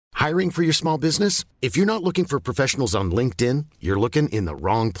Hiring for your small business? If you're not looking for professionals on LinkedIn, you're looking in the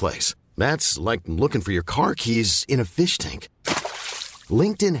wrong place. That's like looking for your car keys in a fish tank.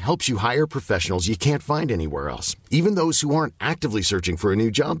 LinkedIn helps you hire professionals you can't find anywhere else, even those who aren't actively searching for a new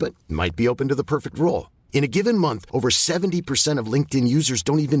job but might be open to the perfect role. In a given month, over 70% of LinkedIn users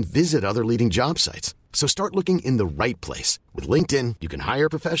don't even visit other leading job sites. So start looking in the right place. With LinkedIn, you can hire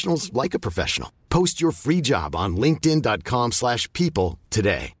professionals like a professional. Post your free job on linkedin.com/people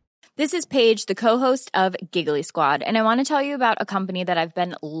today. This is Paige, the co-host of Giggly Squad, and I want to tell you about a company that I've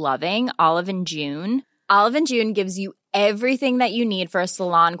been loving, Olive & June. Olive & June gives you everything that you need for a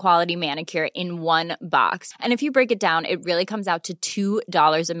salon-quality manicure in one box. And if you break it down, it really comes out to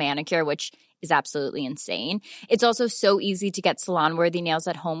 $2 a manicure, which is absolutely insane. It's also so easy to get salon-worthy nails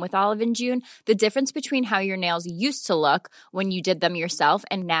at home with Olive & June. The difference between how your nails used to look when you did them yourself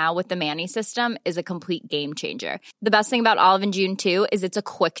and now with the Mani system is a complete game changer. The best thing about Olive & June, too, is it's a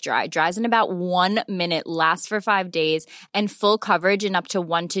quick dry. Dries in about 1 minute, lasts for 5 days, and full coverage in up to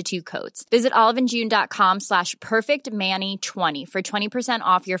 1 to 2 coats. Visit oliveandjune.com/perfectmani20 for 20%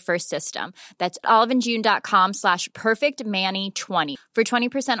 off your first system. That's oliveandjune.com/perfectmani20 for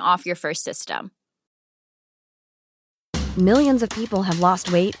 20% off your first system. Millions of people have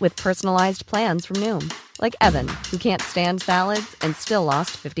lost weight with personalized plans from Noom. Like Evan, who can't stand salads and still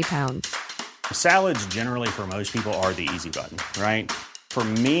lost 50 pounds. Salads generally for most people are the easy button, right? For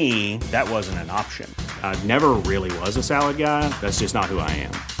me, that wasn't an option. I never really was a salad guy. That's just not who I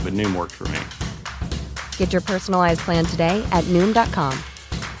am. But Noom worked for me. Get your personalized plan today at Noom.com.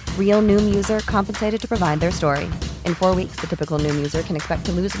 Real Noom user compensated to provide their story. In 4 weeks, the typical Noom user can expect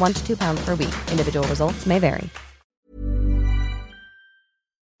to lose 1 to 2 pounds per week. Individual results may vary.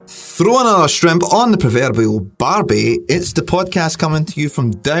 Throw another shrimp on the proverbial Barbie. It's the podcast coming to you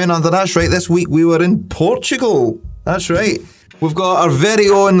from down under. That's right, this week we were in Portugal. That's right. We've got our very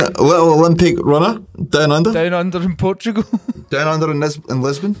own little Olympic runner down under. Down under in Portugal. Down under in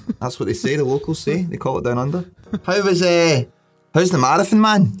Lisbon. That's what they say, the locals say. They call it down under. How's the marathon,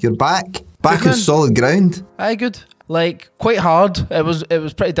 man? You're back. Back on solid ground. Aye, good. Like, quite hard. It was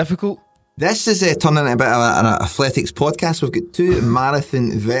pretty difficult. This is turning into a bit of an athletics podcast. We've got 2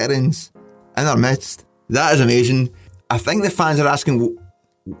 marathon veterans in our midst. That is amazing. I think the fans are asking,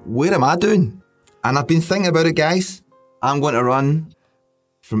 where am I doing? And I've been thinking about it, guys. I'm going to run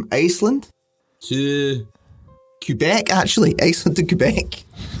from Iceland to Quebec, actually. Iceland to Quebec.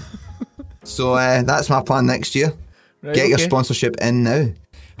 So that's my plan next year. Right, Get your sponsorship in now.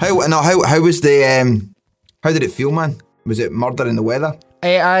 How was the... how did it feel, man? Was it murder in the weather?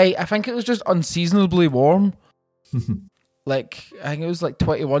 I think it was just unseasonably warm. Like, I think it was like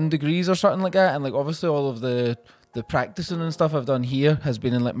 21 degrees or something like that. And like, obviously all of the practicing and stuff I've done here has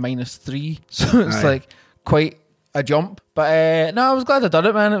been in like -3. So it's like quite a jump. But no, I was glad I done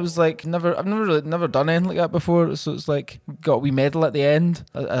it, man. It was like, I've never done anything like that before. So it's like, got a wee medal at the end.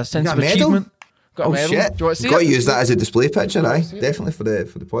 A sense of achievement. Got a medal. Shit. Do you want to see Got it? to use that as a display picture, definitely for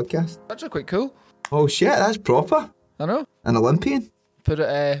the podcast. Actually quite cool. Oh shit, that's proper. I know. An Olympian. Put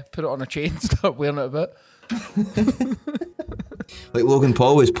it on a chain, start wearing it a bit. Like Logan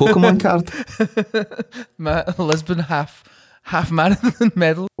Paul with his Pokemon card. Lisbon half marathon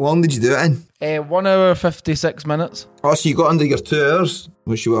medal. How long did you do it in? 1 hour 56 minutes. Oh, so you got under your 2 hours,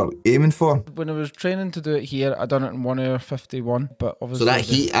 which you were aiming for. When I was training to do it here, I done it in 1 hour 51. But obviously, so that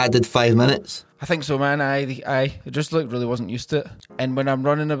heat added 5 minutes. I think so, man. I just like really wasn't used to it. And when I'm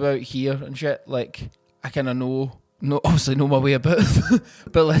running about here and shit, like I kind of obviously know my way about,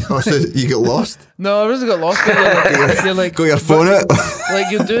 but like, so you get lost? No, I really got lost. But you're like, got your phone out. Like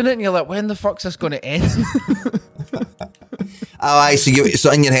you're doing it, and you're like, when the fuck's this going to end? Oh, aye. So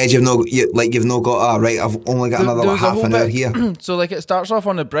in your head, you've not got. Right, I've only got another half an hour here. So like, it starts off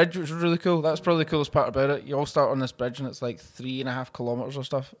on a bridge, which is really cool. That's probably the coolest part about it. You all start on this bridge, and it's like 3.5 kilometers or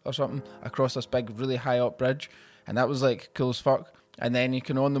something across this big, really high up bridge, and that was like cool as fuck. And then you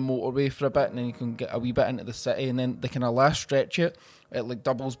can on the motorway for a bit, and then you can get a wee bit into the city, and then they kind of last stretch it like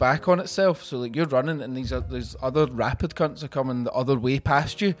doubles back on itself. So like you're running, and there's other rapid cunts are coming the other way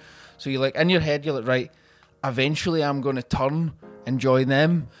past you. So you're like in your head, you're like, right, eventually I'm going to turn and join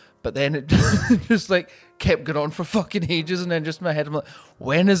them. But then it just like kept going on for fucking ages, and then just in my head I'm like,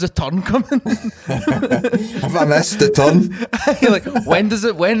 when is the turn coming? Have I missed the turn? You're like, when is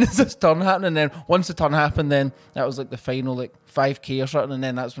this turn happening? And then once the turn happened, then that was like the final like 5k or something, and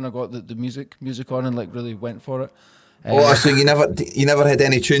then that's when I got the music on and like really went for it. So you never had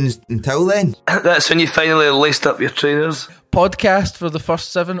any tunes until then? That's when you finally laced up your trainers. Podcast for the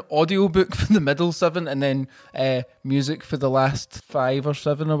first 7, audiobook for the middle 7, and then music for the last 5 or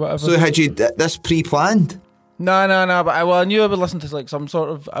 7 or whatever. So had you this pre-planned? No. But I knew I would listen to like some sort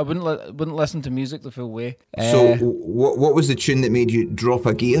of. I wouldn't listen to music the full way. So what was the tune that made you drop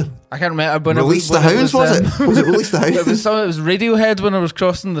a gear? I can't remember. When Release the Hounds, was it? Was it Release the Hounds? It was Radiohead when I was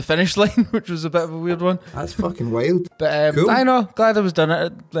crossing the finish line, which was a bit of a weird one. That's fucking wild. But Cool. I know, glad I was done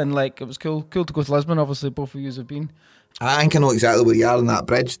it, and like it was cool to go to Lisbon. Obviously, both of you have been. I think I know exactly where you are on that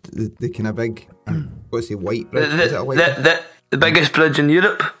bridge. The kind of big, what's the white bridge? Is it a white bridge? The biggest bridge in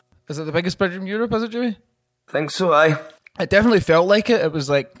Europe. Is it the biggest bridge in Europe? Is it, Jimmy? Think so, aye. It definitely felt like it. It was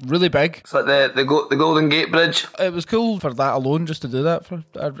like really big. It's like the Golden Gate Bridge. It was cool for that alone, just to do that.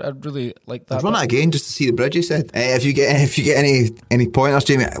 I'd really like that. I'd run it again just to see the bridge. You said. If you get any pointers,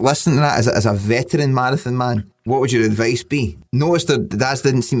 Jamie, listen to that as a veteran marathon man. What would your advice be? Notice that Daz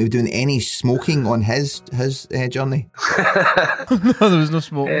didn't seem to be doing any smoking on his journey. No, there was no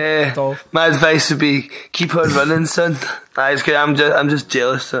smoke at all. My advice would be keep on running, son. Aye, it's good. I'm just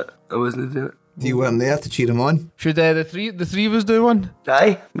jealous that I wasn't doing it. You weren't there to cheer him on. Should the three of us do one?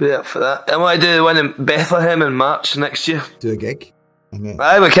 Aye, be up for that. I want to do the one in Bethlehem in March next year. Do a gig.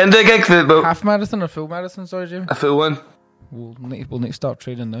 Aye, we can do a gig, but Half marathon or full marathon? Sorry, Jamie. a full one. We'll need to start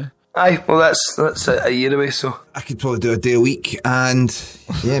training now. Aye, well that's a year away, so. I could probably do a day a week and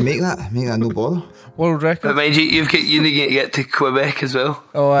make that no bother. World record. But mind you, you need to get to Quebec as well.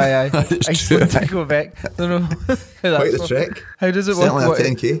 Oh, aye. That's I true. want to go back. Don't know. Quite the trek. How does it Certainly work? a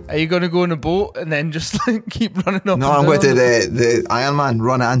 10K. Are you going to go on a boat and then just like, keep running up? No, I'm going to do the Ironman,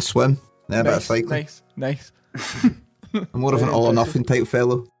 run and swim. A bit of cycling. Nice. I'm more of an all or nothing type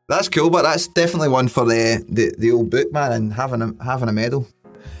fellow. That's cool, but that's definitely one for the old book, man, and having a medal.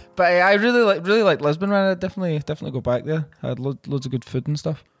 But I really like Lisbon, man. I'd definitely go back there. I had loads of good food and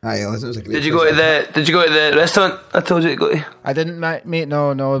stuff. Aye, it was a great Did you go to the restaurant I told you to go to? I didn't, mate.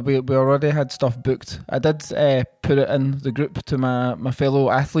 No. We already had stuff booked. I did put it in the group to my fellow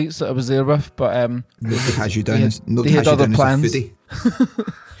athletes that I was there with, but Nobody has you down they as had nobody has you other down plans. as a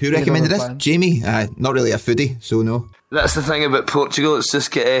foodie. Who recommended other this? plans. Jamie? Not really a foodie, so no. That's the thing about Portugal. It's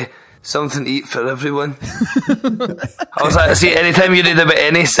just get something to eat for everyone. I was like, see, anytime you read about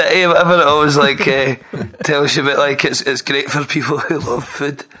any city or whatever, it always like tells you about like it's great for people who love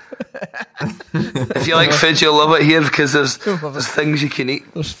food. If you like food, you'll love it here because there's things you can eat.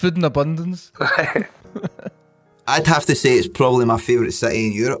 There's food in abundance. I'd have to say it's probably my favourite city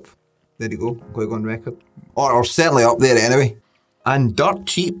in Europe. There you go. I'm going to go on record. Or certainly up there anyway. And dirt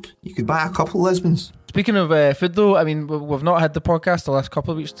cheap. You could buy a couple Lisbons. Speaking of food, though, I mean, we've not had the podcast the last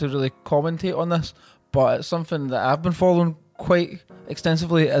couple of weeks to really commentate on this, but it's something that I've been following quite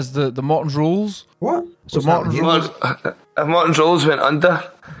extensively as the Morton's Rolls. What? So What's Morton's happening here? Rolls. If Morton's Rolls went under,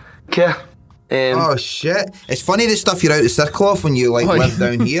 okay. Oh shit! It's funny the stuff you're out of circle off when you live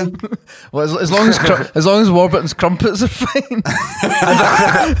down here. Well, as long as Warburton's crumpets are fine.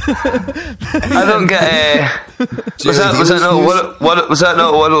 I don't get. Was that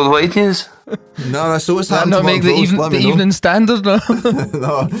not worldwide news? No, so what's happened Not to make Morton's Rolls? the Evening Standard. No.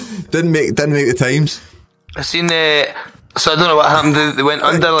 No, didn't make the Times. I seen so I don't know what happened. They went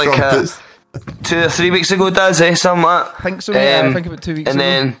under like Crumpets. 2 or 3 weeks ago, Daz, something like that. I think so. Yeah, I think about 2 weeks and ago.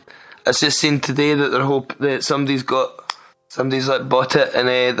 then I just seen today that they're that somebody's like bought it, and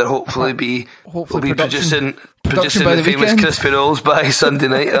they're hopefully be production producing by the the famous weekend. crispy rolls by Sunday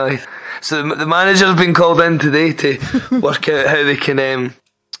night. Aye. So the manager's been called in today to work out how they can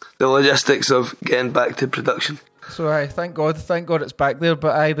the logistics of getting back to production. So thank God it's back there.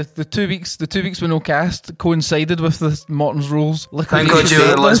 But the 2 weeks with no cast coincided with the Morton's Rolls. Thank God you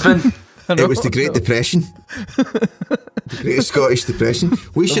were in Lisbon. It was the Great Depression. The Great Scottish Depression.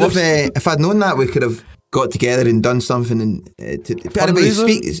 We should have, if I'd known that, we could have got together and done something. And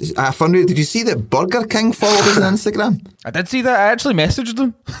Fundraiser? Fundraiser. Did you see that Burger King followed us on Instagram? I did see that. I actually messaged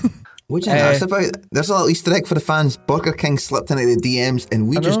them. What do you think that's about? There's a little Easter egg for the fans. Burger King slipped into the DMs and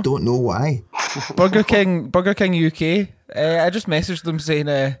we just don't know why. Burger King UK. I just messaged them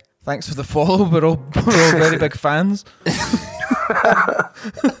saying thanks for the follow. We're all very big fans.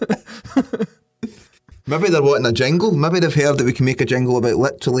 Maybe they're wanting a jingle. Maybe they've heard that we can make a jingle about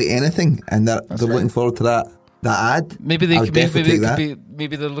literally anything, and they're looking forward to that ad. Maybe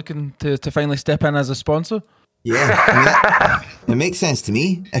maybe they're looking to finally step in as a sponsor. Yeah, I mean, it makes sense to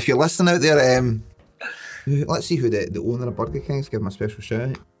me. If you're listening out there, let's see who the owner of Burger King is. Give him a special shout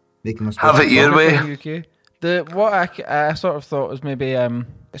out. Make him a special Have it your way. UK. What I sort of thought was maybe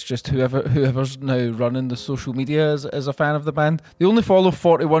it's just whoever's now running the social media is a fan of the band. They only follow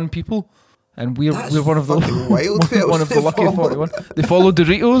 41 people, and we're one of the one of the lucky 41. They follow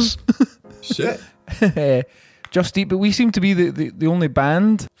Doritos. Shit. Just Eat, but we seem to be the only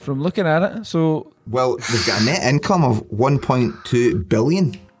band from looking at it. So well, they've got a net income of 1.2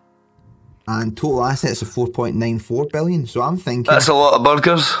 billion. and total assets of 4.94 billion. So I'm thinking That's a lot of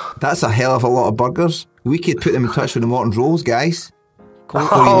burgers. that's a hell of a lot of burgers. We could put them in touch with the Morton's Rolls guys.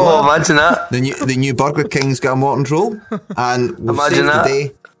 Oh, imagine that. The new Burger King's got a Morton's Roll, and we'll Imagine save that. the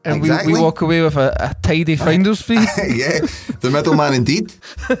day. And Exactly. we walk away with a tidy finder's fee. Yeah, the middleman indeed.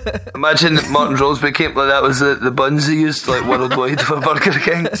 Imagine that Martin Rolls became like that was the buns they used like worldwide for Burger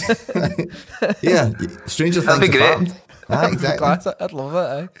King. Yeah, stranger That'd things be have great. happened. Exactly. Class, I'd love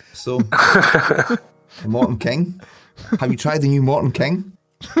it. So, Morton King. Have you tried the new Morton King?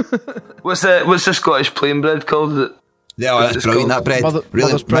 What's the Scottish plain bread called? Yeah, What's that's it brilliant. called? That bread. Mother's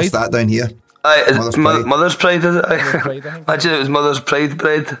Really Pride? missed that down here. Is Mother's it Pride. Mother's Pride, is it? Pride, I think. Imagine it was Mother's Pride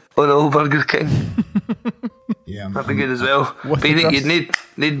bread on old Burger King. Yeah, That'd be good as well. With But you the need, you'd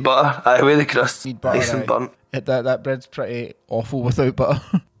need butter. Aye, with the crust. Need butter, Nice and aye. burnt. That bread's pretty awful without butter.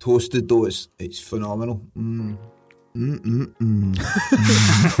 toasted though. It's phenomenal.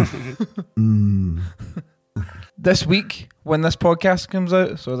 This week, when this podcast comes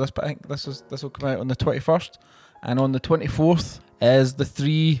out, so I think this will come out on the 21st, and on the 24th is the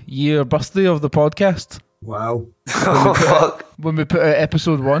 3-year birthday of the podcast. Wow. Oh, fuck. When we put out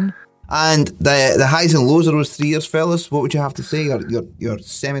episode 1. And the highs and lows of those 3 years, fellas. What would you have to say? Your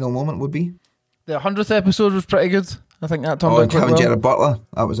seminal moment would be? The 100th episode was pretty good. I think that turned out quite having well. Gerard Butler.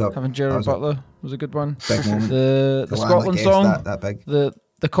 That was a Having Gerard Butler was a good one. big moment. The The Scotland guest song, that big.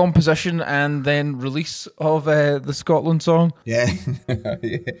 the composition and then release of the Scotland song. Yeah.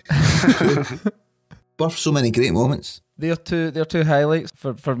 Birth so many great moments. They're two highlights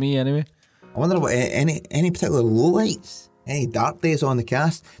for me anyway. I wonder about any particular lowlights, any dark days on the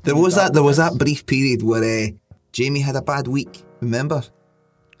cast. There was that brief period where Jamie had a bad week. Remember,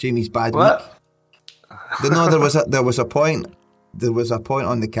 Jamie's bad What? week. No, there was a point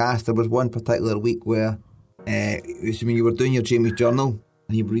on the cast. There was one particular week where it was when you were doing your Jamie journal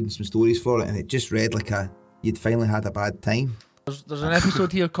and you were reading some stories for it, and it just read like you'd finally had a bad time. There's an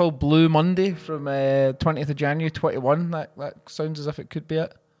episode here called Blue Monday from 20th of January 21. That sounds as if it could be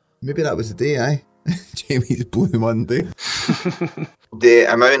it. Maybe that was the day, aye? Jamie's Blue Monday. The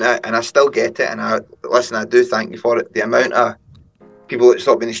amount of, and I still get it, and I do thank you for it. The amount of people that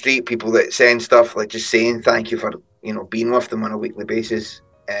stop in the street, people that send stuff, like just saying thank you for being with them on a weekly basis.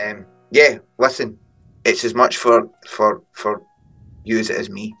 Yeah, listen, it's as much for you as it is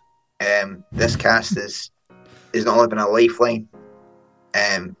me. This cast is not only been a lifeline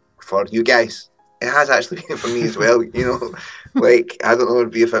for you guys. It has actually been for me as well. Like I don't know what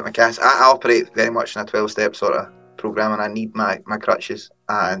it'd be without my cast. I operate very much in a 12-step sort of program, and I need my crutches,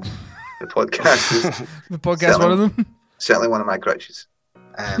 and the podcast is The podcast, one of them. certainly one of my crutches.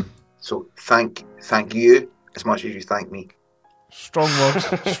 So thank you as much as you thank me. Strong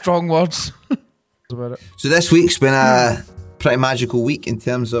words. Strong words. About it. So this week's been a pretty magical week in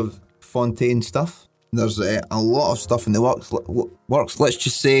terms of Fontaine stuff. There's a lot of stuff in the works. Let's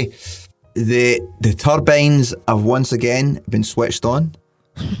just say the turbines have once again been switched on.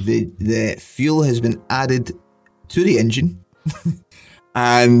 The fuel has been added to the engine,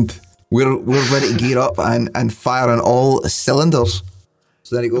 and we're ready to gear up and fire on all cylinders.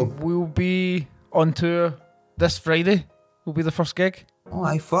 So there you go. We'll be on tour this Friday. Will be the first gig. Oh,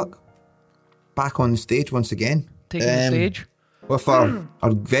 aye, fuck. Back on the stage once again. Taking the stage. With our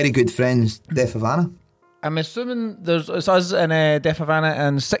very good friends, Deaf Havana. I'm assuming it's us and Deaf Havana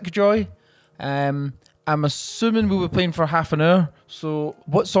and Sick Joy. I'm assuming we'll be playing for half an hour. So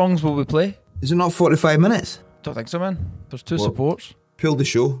what songs will we play? Is it not 45 minutes? Don't think so, man. There's two What? supports. Pull the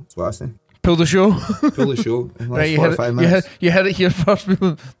show, that's what I say. Pull the show. Pull the show. Right, you 45 minutes. heard it here first. We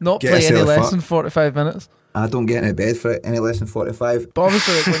will not Get play any yourself less up. than 45 minutes. I don't get into bed for any less than 45. But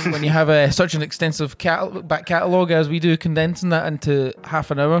obviously, like, when you have such an extensive back catalogue as we do, condensing that into half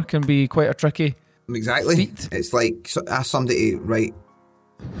an hour can be quite a tricky. Exactly. Feet. It's like ask somebody to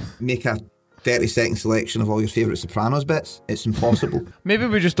make a 30-second selection of all your favourite Sopranos bits. It's impossible. Maybe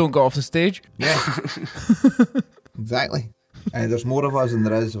we just don't get off the stage. Yeah. Exactly. There's more of us than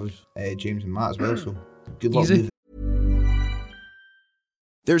there is of James and Matt as well, so good luck Easy. with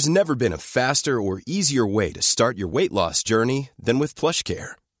There's never been a faster or easier way to start your weight loss journey than with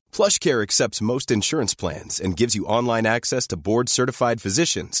PlushCare. PlushCare accepts most insurance plans and gives you online access to board-certified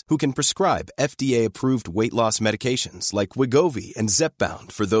physicians who can prescribe FDA-approved weight loss medications like Wegovy and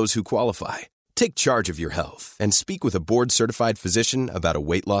Zepbound for those who qualify. Take charge of your health and speak with a board-certified physician about a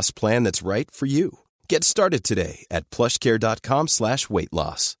weight loss plan that's right for you. Get started today at plushcare.com/weight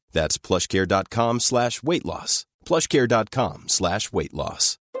loss. That's plushcare.com/weight loss. plushcare.com/weight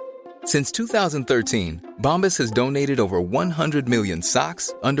loss. Since 2013, Bombas has donated over 100 million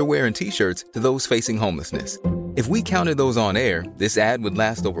socks, underwear, and T-shirts to those facing homelessness. If we counted those on air, this ad would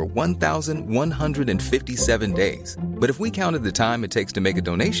last over 1,157 days. But if we counted the time it takes to make a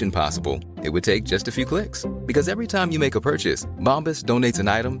donation possible, it would take just a few clicks. Because every time you make a purchase, Bombas donates an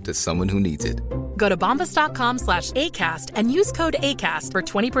item to someone who needs it. Go to bombas.com/ACAST and use code ACAST for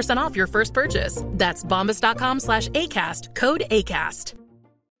 20% off your first purchase. That's bombas.com/ACAST, code ACAST.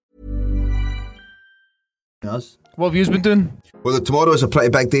 Yes. What have you been doing? Well, tomorrow is a pretty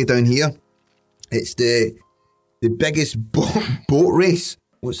big day down here. It's the biggest boat race.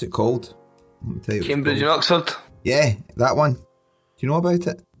 What's it called? Let me tell you. Cambridge and Oxford. Yeah, that one. Do you know about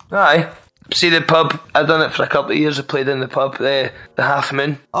it? Aye. See the pub. I've done it for a couple of years. I played in the pub, the Half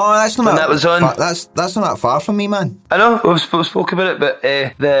Moon. Oh, that's not that was on. That's not that far from me, man. I know. We've spoke about it,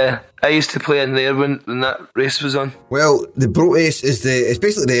 but I used to play in there when that race was on. Well, the boat race is it's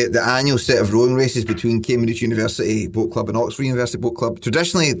basically the annual set of rowing races between Cambridge University Boat Club and Oxford University Boat Club.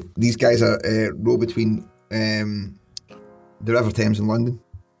 Traditionally, these guys are row between the River Thames in London.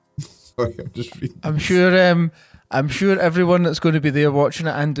 Sorry, I'm just reading. I'm sure everyone that's going to be there watching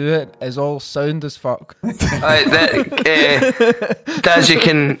it and do it is all sound as fuck. As you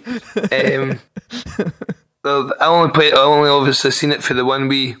can, well, I only obviously seen it for the one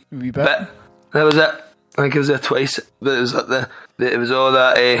wee bit. That was it. I think it was there twice, but it was like it was all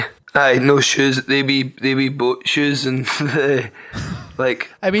that. No shoes. They be boat shoes and like.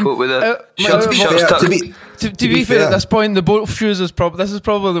 I mean, with a to be fair, at this point, the boat shoes is this is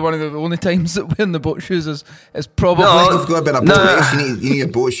probably one of the only times that wearing the boat shoes is probably. No, you've got a bit of boat race. You need your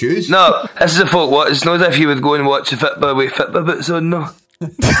boat shoes. No, this is a folk watch. It's not as if you would go and watch the Fitbit with Fitbit boots on. No.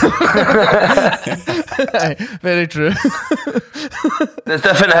 Very true. It's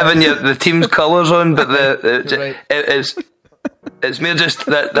different having the team's colours on, but right. it's mere just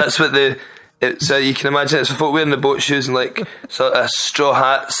that's what so you can imagine it's folk wearing the boat shoes and like sort of straw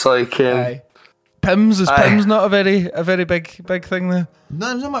hats like. Pims not a very big thing there. No,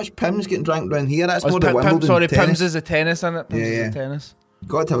 there's not much Pims getting drank around here. That's more the Wimbledon sorry, tennis. Pims is a tennis, isn't it? Pims is a tennis.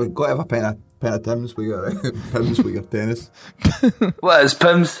 Got to have a pen of Pims with your Pims with your tennis. What is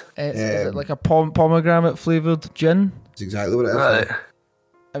Pims? Is it like a pomegranate flavoured gin? That's exactly what it is. Right.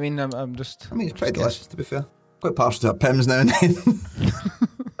 I mean, I'm just. I mean, it's pretty delicious, to be fair. Quite partial to a Pims now and then.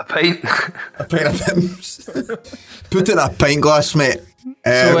 A pint. A pint of Pims. Put it in a pint glass, mate.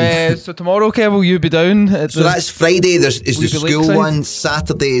 So tomorrow, Kev, will you be down? So that's Friday. Is the school one.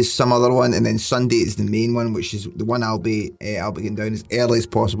 Saturday is some other one, and then Sunday is the main one, which is the one I'll be getting down as early as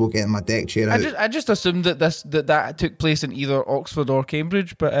possible, getting my deck chair out. I just assumed that took place in either Oxford or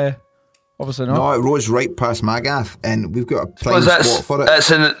Cambridge, but obviously not. No, it rose right past Magath, and we've got a prime spot for it. That's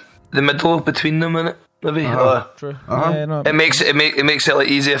in the middle between them, innit? Maybe. True. Uh-huh. Yeah, no, it makes it like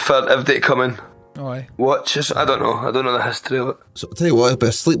easier for everybody to come in. Oh, aye. Watch. I don't know the history of it. So I'll tell you what, it'll be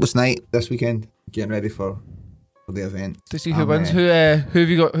a sleepless night this weekend, getting ready for the event. To see who wins. Who have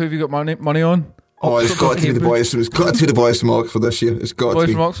you got money on? Oh, it's got to be the boys. It's got to be the boys from Oxford this year. It's got to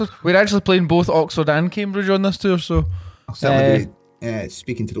be. From Oxford. We're actually playing both Oxford and Cambridge on this tour, so I'll certainly be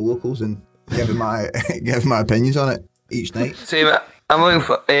speaking to the locals and giving my opinions on it each night. Same. I'm looking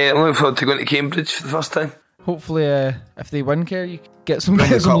forward to going to Cambridge for the first time. Hopefully, if they win, Kerr, you get some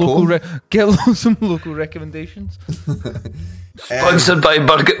local recommendations. Sponsored by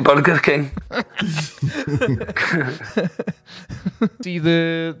Burger King. See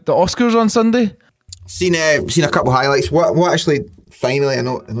the Oscars on Sunday. Seen a couple of highlights. What actually? Finally, I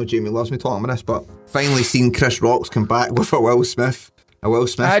know Jamie loves me talking about this, but finally seen Chris Rock's come back with a Will Smith. I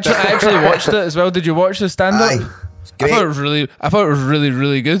actually watched it as well. Did you watch the stand-up? Aye. I thought it was really,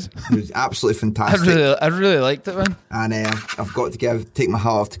 really good. It was absolutely fantastic. I really liked it, man. And I've got to take my hat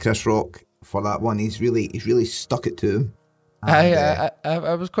off to Chris Rock for that one. He's really stuck it to him. And,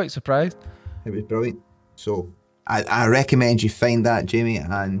 I was quite surprised. It was brilliant. So I recommend you find that, Jamie.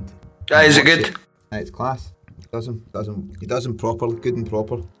 And is it good? It's class. He does him proper, good and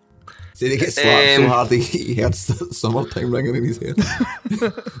proper. See, he gets slapped so hard he heard Summertime ringing in his head.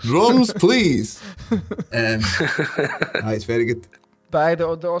 Drums, please. It's very good. But the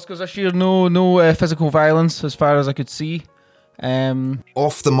Oscars this year, no physical violence as far as I could see.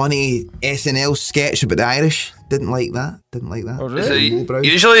 Off the money SNL sketch about the Irish. Didn't like that. Oh, really?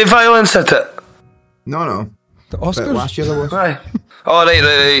 Usually violence at it. No. The Oscars? But last year there was. Aye. Oh,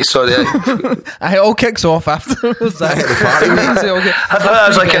 right, sorry. It all kicks off afterwards. I thought that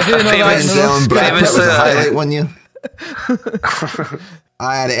was like a famous highlight one year.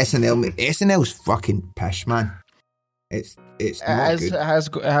 I had SNL. SNL's fucking pish, man. It's not good.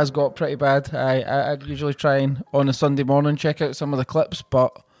 It has got pretty bad. I'd usually try and on a Sunday morning check out some of the clips,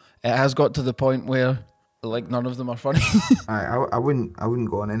 but it has got to the point where like none of them are funny. I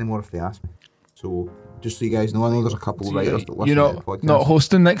wouldn't go on anymore if they asked me. So Just so you guys know, I know there's a couple of writers that listen You're to the podcast. not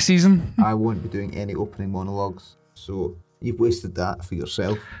hosting next season. I won't be doing any opening monologues, so you've wasted that for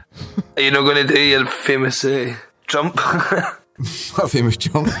yourself. Are you not going to do your famous jump? What a famous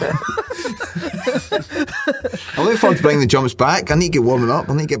jump. I'm looking forward to bringing the jumps back. I need to get warming up.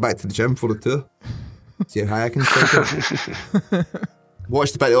 I need to get back to the gym for the tour. See how high I can take it.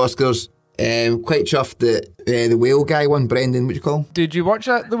 Watched a bit of the Oscars. Quite chuffed that the whale guy won. Brendan, what do you call him? Did you watch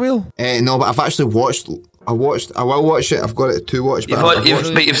that, The Whale? No, but I've actually watched. I will watch it. I've got it to watch. But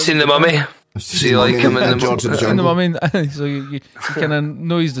you've seen The Mummy. So you like him in George of the In The Jungle. Mummy, so you kind of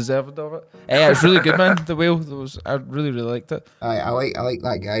know he's deserved of it. It's really good, man. The Whale, I really liked it. I like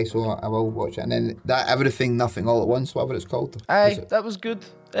that guy, so I will watch it. And then that Everything, Nothing, All at Once, whatever it's called. That was good.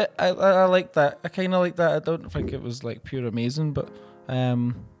 I like that. I kind of like that. I don't think it was like pure amazing, but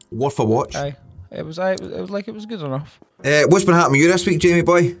Worth a watch. it was good enough. What's been happening with you this week, Jamie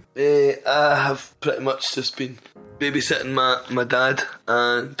boy? I have pretty much just been babysitting my dad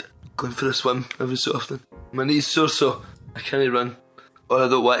and going for a swim every so often. My knee's sore, so I can't run, or I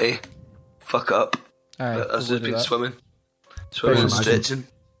don't want to fuck it up. But I've just been swimming and stretching.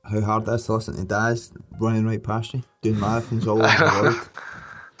 How hard it is to listen to Daz running right past you, doing marathons all over the world.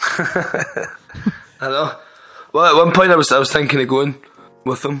 I know. Well, at one point I was thinking of going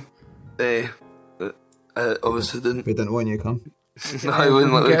with him. I obviously didn't. We didn't want you to come. No, I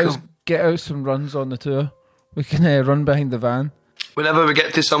wouldn't let me come. Get out some runs on the tour. We can run behind the van. Whenever we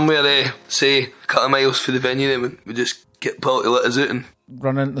get to somewhere, say, a couple of miles for the venue, then we just get Paul to let us out and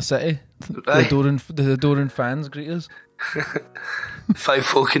run into the city. Aye. The adoring fans greet us. 5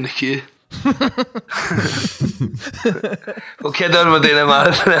 folk in the queue. We'll kid on, we're doing a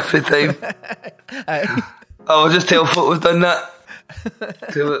marathon every time. I'll just tell folk we've done that.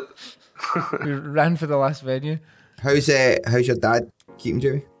 We ran for the last venue. How's your dad keeping,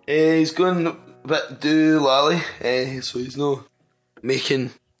 Jamie? He's going a bit doolally, so he's not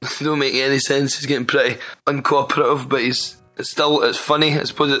making any sense. He's getting pretty uncooperative, but it's funny. I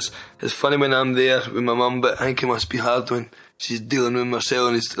suppose it's funny when I'm there with my mum, but I think it must be hard when she's dealing with Marcel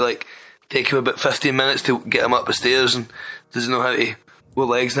and it's like take him about 15 minutes to get him up the stairs and doesn't know how to what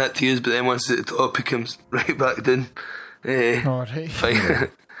legs not to use, but then once it's at the top he comes right back down. Right. Fine.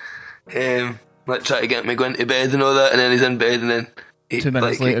 Like try to get me going to bed and all that, and then he's in bed and then 2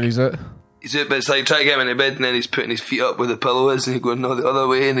 minutes later he's out. He's out, but it's like try to get him into bed and then he's putting his feet up where the pillow is and he's going no the other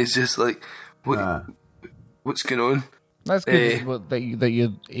way and he's just like what's going on? That's good that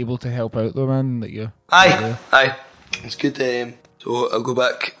you're able to help out though, man. That you Aye. It's good. So I'll go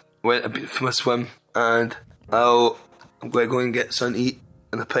back, went a bit for my swim, and I'm going to go and get something to eat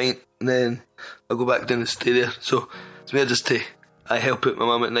and a pint, and then I'll go back down and stay there. So it's more just I help out my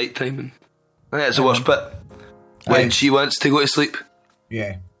mum at night time, and I think that's the worst bit when she wants to go to sleep.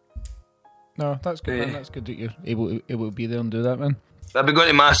 Yeah. No, that's good. Man. That's good that you're able to be there and do that, man. I've been going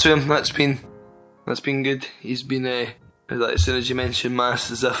to mass with him. That's been good. He's been like as soon as you mention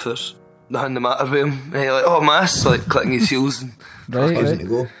mass, as if there's nothing the matter with him. Like mass, like clicking his heels and Buzzing to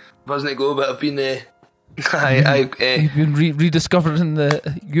go. But I've been you've been rediscovering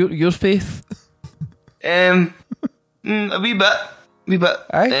your faith. A wee bit.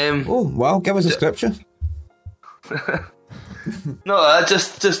 Aye. Well, give us a scripture. No,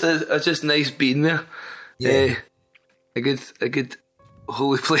 just nice being there. Yeah. A good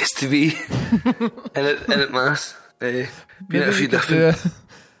holy place to be. in at mass.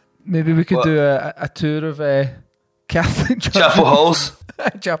 Maybe we could do a tour of Catholic Chapel Halls.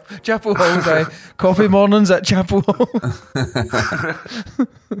 Chapel Halls. Coffee mornings at Chapel Hall.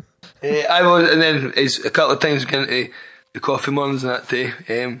 I was, and then a couple of times getting to the coffee mornings and that day.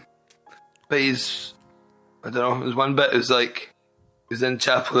 But I don't know. There was one bit. It was like he was in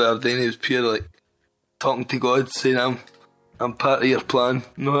chapel the other day, and he was pure like talking to God, saying, "I'm part of your plan."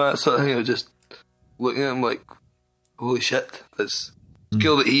 No, that sort of thing. I was just looking at him like, "Holy shit!" It's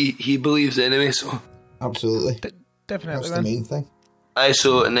cool that he believes anyway. So absolutely, definitely, that's the main thing.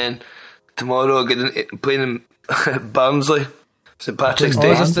 And then tomorrow I'll get in playing in Barnsley, St Patrick's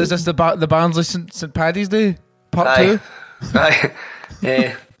Day. Is this the Barnsley St Paddy's Day part 2?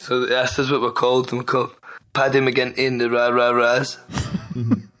 Aye. So that's what we're called. We're called Paddy McGinty and the Raz.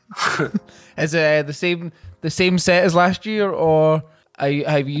 Is it the same set as last year, or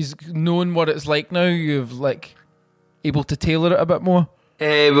have you known what it's like now? You've like able to tailor it a bit more.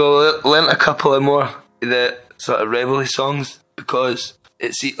 We'll learn a couple of more of the sort of revelry songs because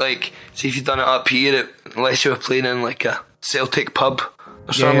it's like, see if you've done it up here, unless you were playing in like a Celtic pub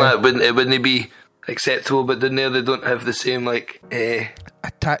or something like that, it wouldn't be acceptable. But down there they don't have the same like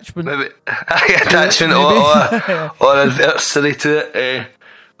attachment, or adversary to it.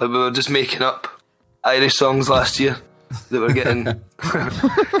 Like we were just making up Irish songs last year that were getting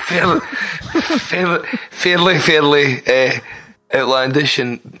fairly outlandish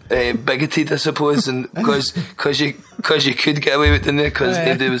and bigoted, I suppose, and because you could get away with doing it because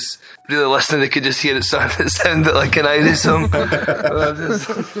nobody was really listening, they could just hear it sounded like an Irish song.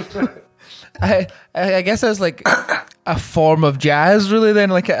 I guess that's like a form of jazz, really.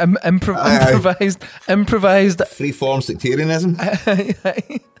 Then, like an improvised free-form sectarianism. Aye.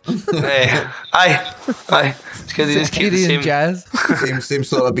 It's because they just keep the same jazz, same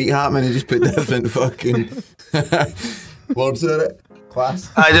sort of beat happening. And just put different fucking words in it. Class.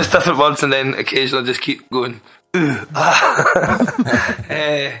 Aye, just different words, and then occasionally just keep going. Aye,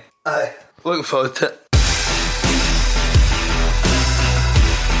 looking forward to it.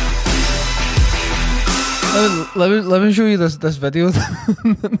 Let me show you this video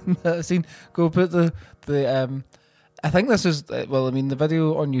that I've seen. Go put the I think this is the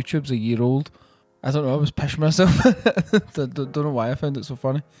video on YouTube's a year old. I don't know. I was pissing myself. don't know why I found it so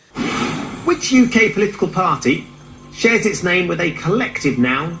funny. Which UK political party shares its name with a collective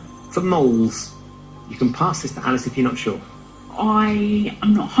noun for moles? You can pass this to Alice if you're not sure. I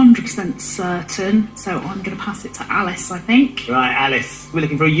am not 100% certain, so I'm going to pass it to Alice, I think. Right, Alice. We're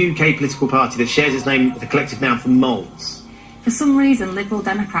looking for a UK political party that shares its name with a collective noun for moles. For some reason, Liberal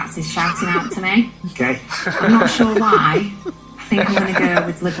Democrats is shouting out to me. Okay. I'm not sure why. I think I'm going to go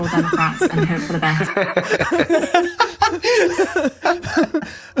with Liberal Democrats and hope for the best.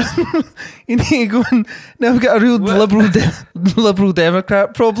 You need to go and now we've got a real Liberal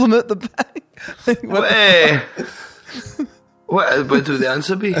Democrat problem at the back. What would the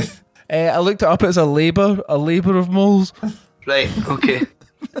answer be? I looked it up. It's a Labour of moles. Right. Okay.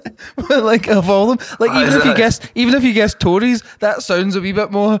 Like of all them, like even if you guess Tories, that sounds a wee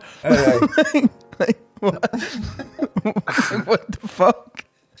bit more. Like, what the fuck?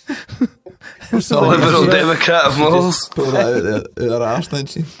 Liberal Democrat of moles. Pull that out their arse, didn't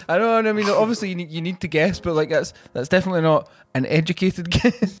she? I know. I mean, obviously you need to guess, but like that's definitely not an educated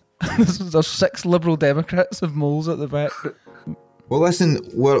guess. There's 6 Liberal Democrats of moles at the back. Well, listen,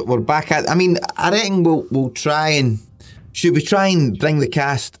 we're back at. I mean, I reckon we'll try and. Should we try and bring the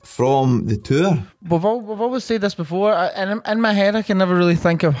cast from the tour? We've always said this before, and in my head I can never really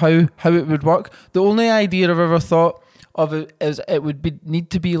think of how it would work. The only idea I've ever thought of it is it would need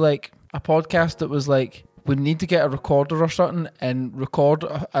to be like a podcast that was like, we'd need to get a recorder or something and record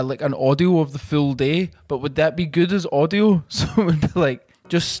like an audio of the full day, but would that be good as audio? So it would be like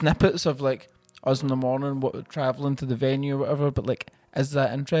just snippets of like us in the morning, travelling to the venue or whatever, but like, is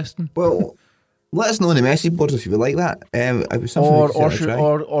that interesting? Well, let us know in the message boards if you would like that. It was something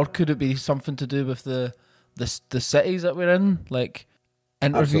or could it be something to do with the cities that we're in, like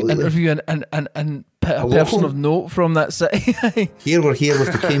interview and put a person of note from that city. Here we're here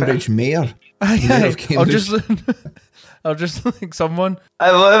with the Cambridge mayor. Or just like someone.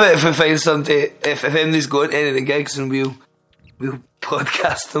 I love it if we find somebody. If anybody's going to any of the gigs, and we'll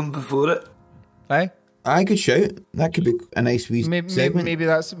podcast them before it. I could shout. That could be a nice wee segment. Maybe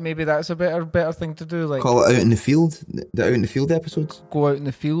that's a better thing to do. Like call it out in the field. The out in the field episodes. Go out in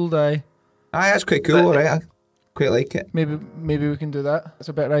the field. Aye, that's quite cool. All right, I quite like it. Maybe we can do that. That's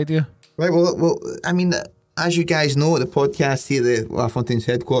a better idea. Right. Well. I mean, as you guys know, the podcast here, the LaFontaine's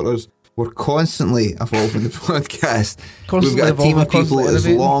headquarters, we're constantly evolving the podcast. We've got a team of people as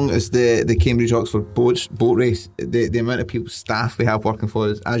long as the Cambridge Oxford boat race. The amount of people, staff we have working for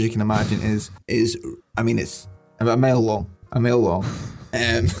us, as you can imagine, is I mean, it's about a mile long.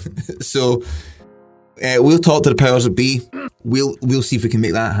 So we'll talk to the powers that be. We'll see if we can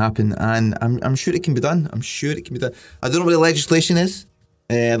make that happen, and I'm sure it can be done. I don't know what the legislation is,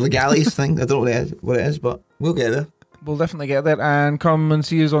 legalities thing. I don't know what it is, but we'll get there. We'll definitely get there and come and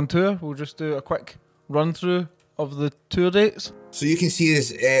see us on tour. We'll just do a quick run through of the tour dates. So you can see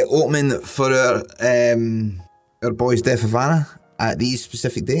us opening for our boys Def Havana at these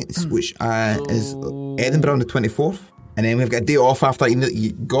specific dates, which is Edinburgh on the 24th, and then we've got a day off after.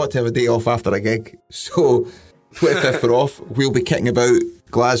 You got to have a day off after a gig, so 25th we're off. We'll be kicking about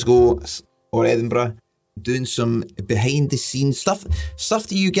Glasgow or Edinburgh, doing some behind the scenes stuff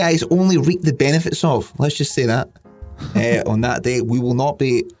that you guys only reap the benefits of. Let's just say that. On that day, we will not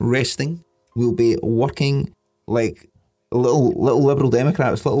be resting. We'll be working like little Liberal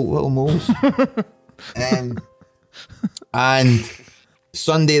Democrats, little moles. And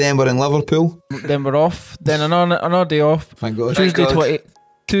Sunday, then we're in Liverpool. Then we're off. Then another day off. Thank God.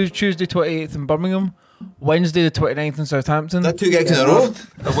 Tuesday 28th in Birmingham. Wednesday the 29th in Southampton. That 2 gigs in a row.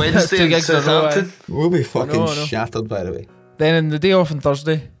 A Wednesday in Southampton. We'll be fucking shattered, by the way. Then in the day off on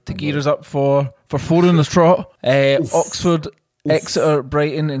Thursday to gear us up for 4 in the trot. Oxford Exeter,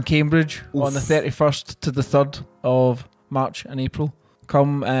 Brighton and Cambridge on the 31st to the 3rd of March and April.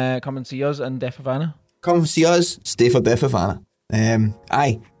 Come and see us in Deaf Havana. Come see us, stay for Deaf Havana.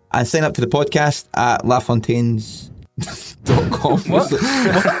 Aye. And sign up to the podcast at lafontaines.com.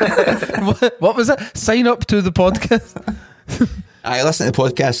 What was it? Sign up to the podcast. I listen to the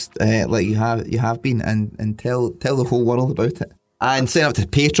podcast like you have been, and tell the whole world about it. And sign up to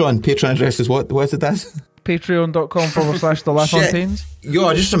Patreon. Patreon address is what is it? Patreon.com/the LaFontaines. Yo,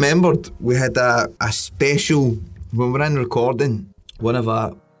 I just remembered we had a special when we were in recording. One of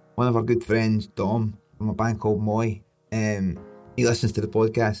our good friends, Dom, from a band called Moy. He listens to the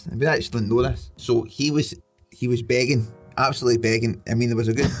podcast, and we actually didn't know this. So he was begging, absolutely begging. I mean, there was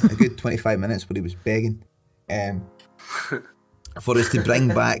a good 25 minutes where he was begging for us to bring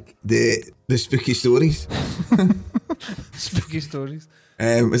back the spooky stories. Spooky stories.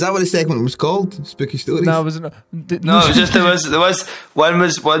 Is that what the segment was called? Spooky stories? No, it wasn't. It was just there was one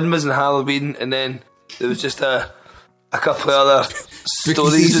was in Halloween, and then there was just a couple of other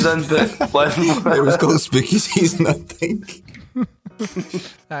stories done, but one more. It was called Spooky Season, I think.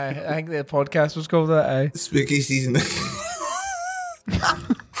 I think the podcast was called that. Aye. Spooky Season.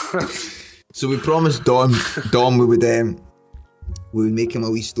 So we promised Dom we would make him a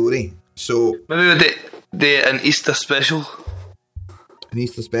wee story. So maybe we would do an Easter special. An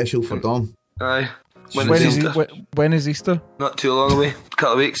Easter special for Dom. Aye. When is Easter? Not too long away. A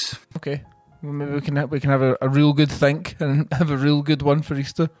couple of weeks. Okay. Well, maybe we can have a real good think and have a real good one for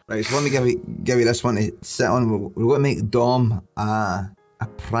Easter. Right, so let me give you this one to sit on. We're going to make Dom a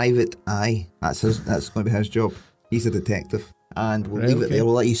private eye. That's going to be his job. He's a detective, and we'll leave it there.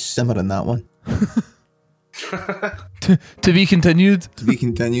 We'll let you simmer in that one. To be continued. To be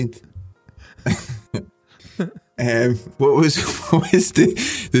continued. What was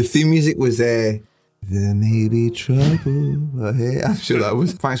the theme music was There May Be Trouble Ahead. I'm sure that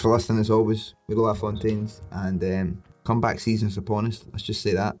was. Thanks for listening as always. We're the LaFontaines, and comeback season's upon us. Let's just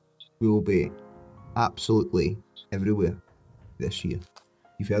say that. We will be absolutely everywhere this year.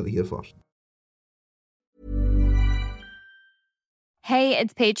 You've heard it here first. Hey,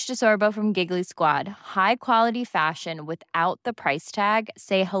 it's Paige DeSorbo from Giggly Squad. High quality fashion without the price tag.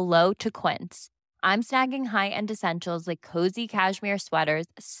 Say hello to Quince. I'm snagging high-end essentials like cozy cashmere sweaters,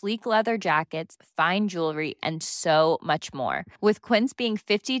 sleek leather jackets, fine jewelry, and so much more. With Quince being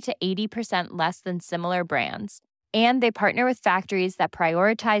 50 to 80% less than similar brands. And they partner with factories that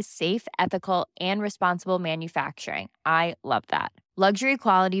prioritize safe, ethical, and responsible manufacturing. I love that. Luxury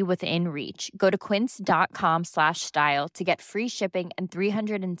quality within reach. Go to quince.com/style to get free shipping and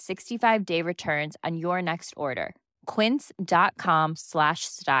 365-day returns on your next order.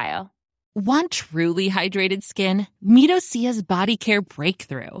 Quince.com/style. Want truly hydrated skin? Meet Osea's Body Care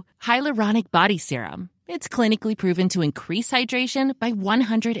Breakthrough Hyaluronic Body Serum. It's clinically proven to increase hydration by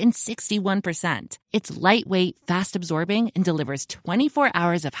 161%. It's lightweight, fast-absorbing, and delivers 24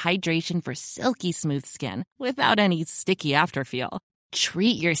 hours of hydration for silky smooth skin without any sticky afterfeel.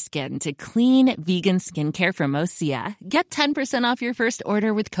 Treat your skin to clean, vegan skincare from Osea. Get 10% off your first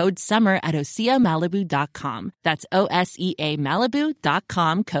order with code SUMMER at OseaMalibu.com. That's OSEA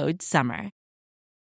Malibu.com, code SUMMER.